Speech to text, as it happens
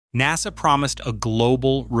NASA promised a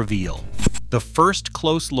global reveal, the first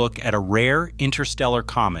close look at a rare interstellar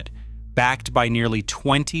comet backed by nearly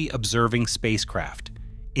 20 observing spacecraft.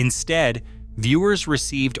 Instead, viewers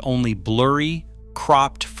received only blurry,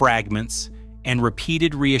 cropped fragments and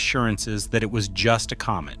repeated reassurances that it was just a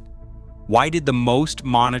comet. Why did the most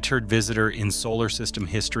monitored visitor in solar system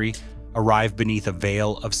history arrive beneath a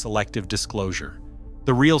veil of selective disclosure?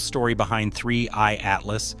 The real story behind 3I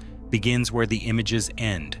Atlas begins where the images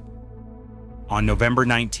end. On November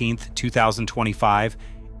 19, 2025,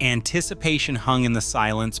 anticipation hung in the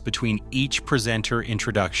silence between each presenter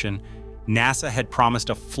introduction. NASA had promised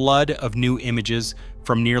a flood of new images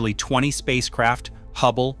from nearly 20 spacecraft,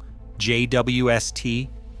 Hubble, JWST,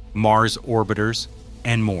 Mars orbiters,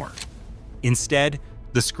 and more. Instead,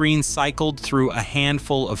 the screen cycled through a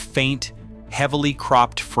handful of faint, heavily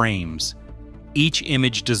cropped frames. Each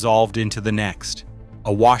image dissolved into the next,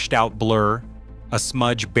 a washed-out blur, a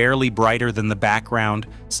smudge barely brighter than the background,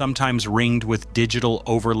 sometimes ringed with digital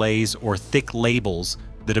overlays or thick labels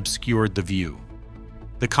that obscured the view.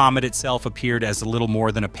 The comet itself appeared as little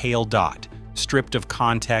more than a pale dot, stripped of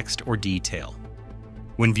context or detail.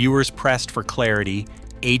 When viewers pressed for clarity,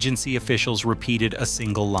 agency officials repeated a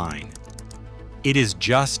single line: "It is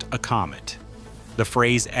just a comet." The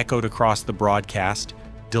phrase echoed across the broadcast,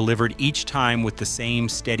 delivered each time with the same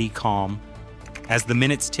steady calm. As the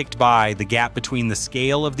minutes ticked by, the gap between the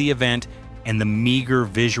scale of the event and the meager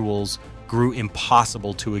visuals grew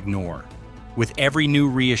impossible to ignore. With every new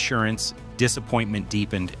reassurance, disappointment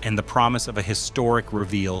deepened, and the promise of a historic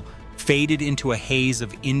reveal faded into a haze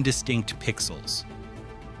of indistinct pixels.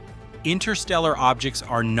 Interstellar objects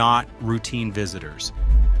are not routine visitors.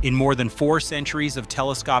 In more than 4 centuries of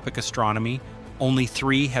telescopic astronomy, only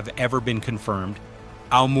 3 have ever been confirmed: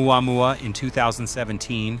 Oumuamua in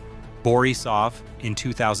 2017, Borisov in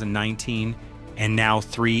 2019, and now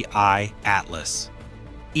 3I Atlas.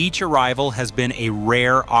 Each arrival has been a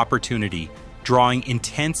rare opportunity, drawing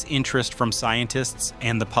intense interest from scientists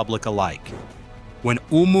and the public alike. When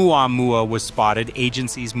Oumuamua was spotted,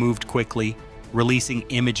 agencies moved quickly, releasing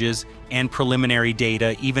images and preliminary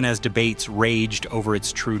data even as debates raged over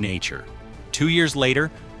its true nature. 2 years later,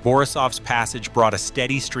 Borisov's passage brought a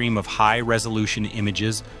steady stream of high-resolution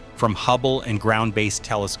images from Hubble and ground-based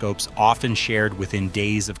telescopes, often shared within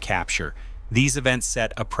days of capture. These events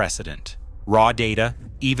set a precedent. Raw data,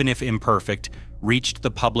 even if imperfect, reached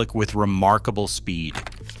the public with remarkable speed.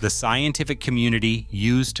 The scientific community,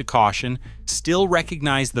 used to caution, still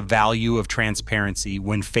recognized the value of transparency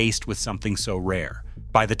when faced with something so rare.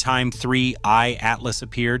 By the time 3I Atlas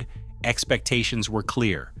appeared, expectations were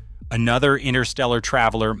clear. Another interstellar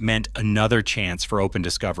traveler meant another chance for open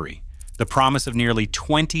discovery. The promise of nearly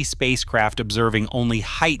 20 spacecraft observing only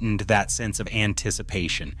heightened that sense of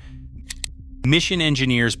anticipation. Mission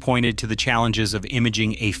engineers pointed to the challenges of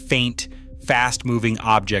imaging a faint, fast-moving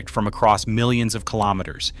object from across millions of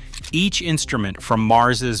kilometers. Each instrument, from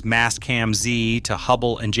Mars's Mastcam-Z to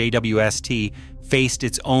Hubble and JWST, faced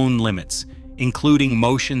its own limits, including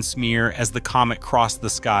motion smear as the comet crossed the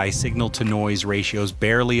sky, signal-to-noise ratios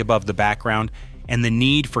barely above the background, and the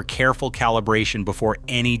need for careful calibration before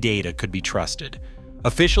any data could be trusted.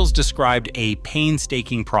 Officials described a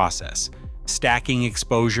painstaking process: stacking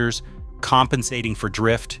exposures, compensating for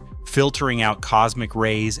drift, filtering out cosmic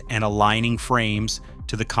rays, and aligning frames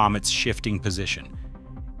to the comet's shifting position.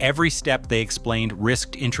 Every step, they explained,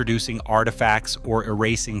 risked introducing artifacts or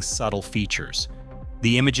erasing subtle features.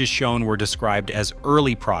 The images shown were described as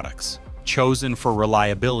early products, chosen for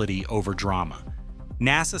reliability over drama.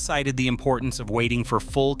 NASA cited the importance of waiting for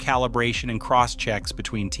full calibration and cross-checks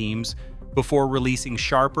between teams before releasing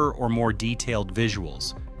sharper or more detailed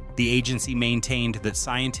visuals. The agency maintained that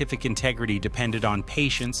scientific integrity depended on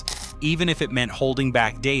patience, even if it meant holding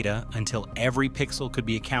back data until every pixel could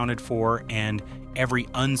be accounted for and every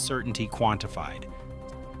uncertainty quantified.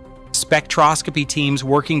 Spectroscopy teams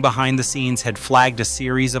working behind the scenes had flagged a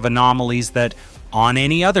series of anomalies that, on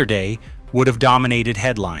any other day, would have dominated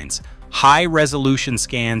headlines. High-resolution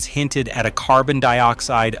scans hinted at a carbon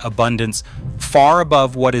dioxide abundance far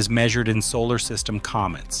above what is measured in solar system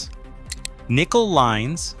comets. Nickel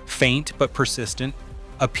lines, faint but persistent,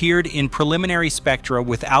 appeared in preliminary spectra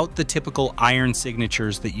without the typical iron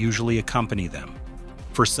signatures that usually accompany them.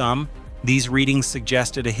 For some, these readings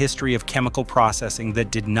suggested a history of chemical processing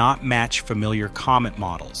that did not match familiar comet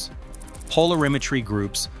models. Polarimetry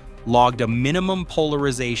groups logged a minimum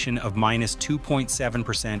polarization of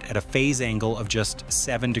 -2.7% at a phase angle of just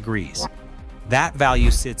 7 degrees. That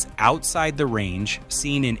value sits outside the range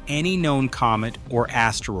seen in any known comet or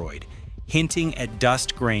asteroid, hinting at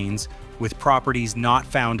dust grains with properties not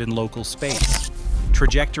found in local space.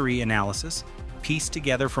 Trajectory analysis, pieced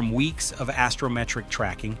together from weeks of astrometric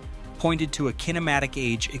tracking, pointed to a kinematic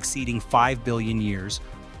age exceeding 5 billion years,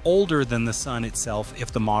 older than the Sun itself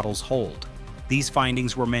if the models hold. These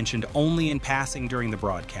findings were mentioned only in passing during the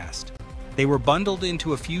broadcast. They were bundled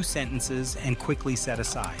into a few sentences and quickly set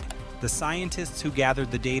aside. The scientists who gathered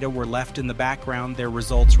the data were left in the background, their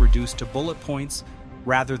results reduced to bullet points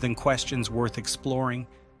rather than questions worth exploring.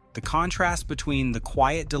 The contrast between the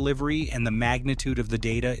quiet delivery and the magnitude of the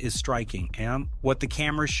data is striking. And what the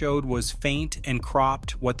cameras showed was faint and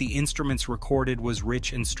cropped, what the instruments recorded was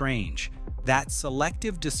rich and strange. That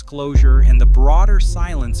selective disclosure and the broader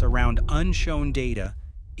silence around unshown data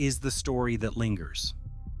is the story that lingers.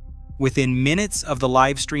 Within minutes of the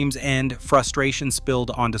live stream's end, frustration spilled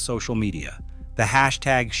onto social media. The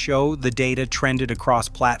hashtag #ShowTheData trended across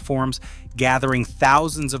platforms, gathering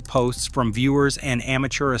thousands of posts from viewers and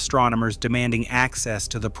amateur astronomers demanding access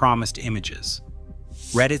to the promised images.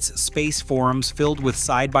 Reddit's space forums filled with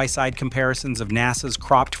side-by-side comparisons of NASA's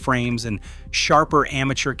cropped frames and sharper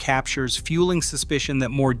amateur captures, fueling suspicion that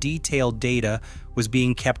more detailed data was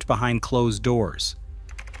being kept behind closed doors.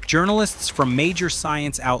 Journalists from major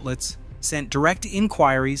science outlets sent direct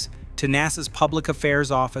inquiries to NASA's Public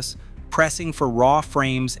Affairs Office, pressing for raw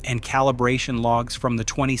frames and calibration logs from the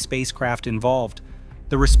 20 spacecraft involved.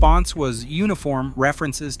 The response was uniform: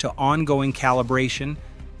 references to ongoing calibration,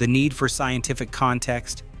 the need for scientific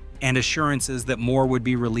context, and assurances that more would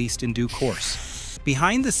be released in due course.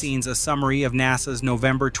 Behind the scenes, a summary of NASA's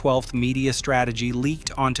November 12th media strategy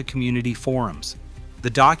leaked onto community forums. The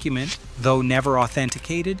document, though never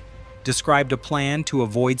authenticated, described a plan to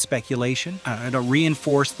avoid speculation, to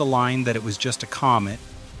reinforce the line that it was just a comet,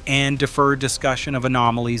 and deferred discussion of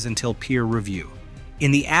anomalies until peer review. In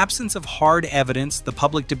the absence of hard evidence, the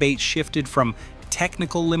public debate shifted from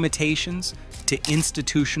technical limitations to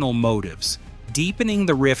institutional motives, deepening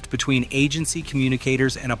the rift between agency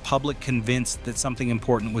communicators and a public convinced that something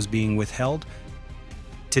important was being withheld.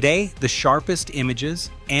 Today, the sharpest images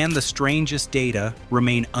and the strangest data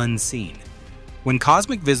remain unseen. When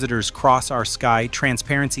cosmic visitors cross our sky,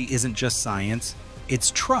 transparency isn't just science, it's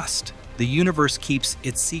trust. The universe keeps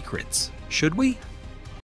its secrets. Should we?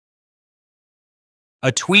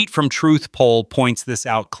 A tweet from Truth Poll points this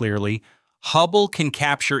out clearly. Hubble can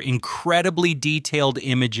capture incredibly detailed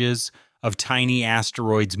images of tiny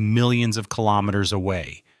asteroids millions of kilometers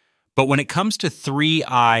away. But when it comes to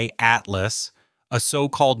 3I Atlas, a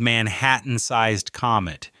so-called Manhattan-sized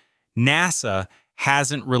comet, NASA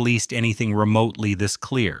hasn't released anything remotely this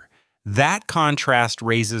clear. That contrast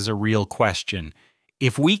raises a real question.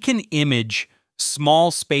 If we can image small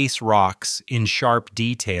space rocks in sharp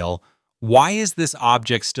detail, why is this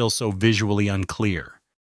object still so visually unclear?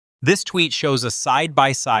 This tweet shows a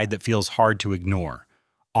side-by-side that feels hard to ignore.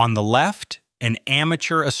 On the left, an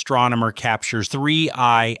amateur astronomer captures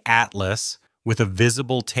 3I Atlas with a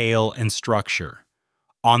visible tail and structure.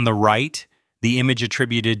 On the right, the image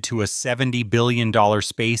attributed to a $70 billion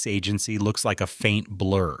space agency looks like a faint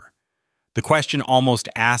blur. The question almost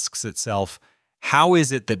asks itself, how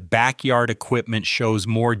is it that backyard equipment shows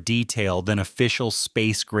more detail than official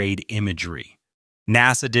space-grade imagery?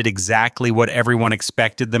 NASA did exactly what everyone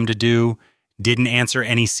expected them to do, didn't answer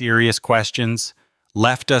any serious questions,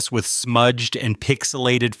 left us with smudged and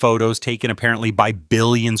pixelated photos taken apparently by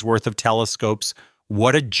billions worth of telescopes.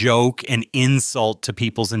 What a joke and insult to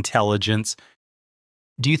people's intelligence.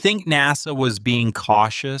 Do you think NASA was being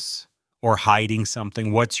cautious or hiding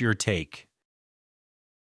something? What's your take?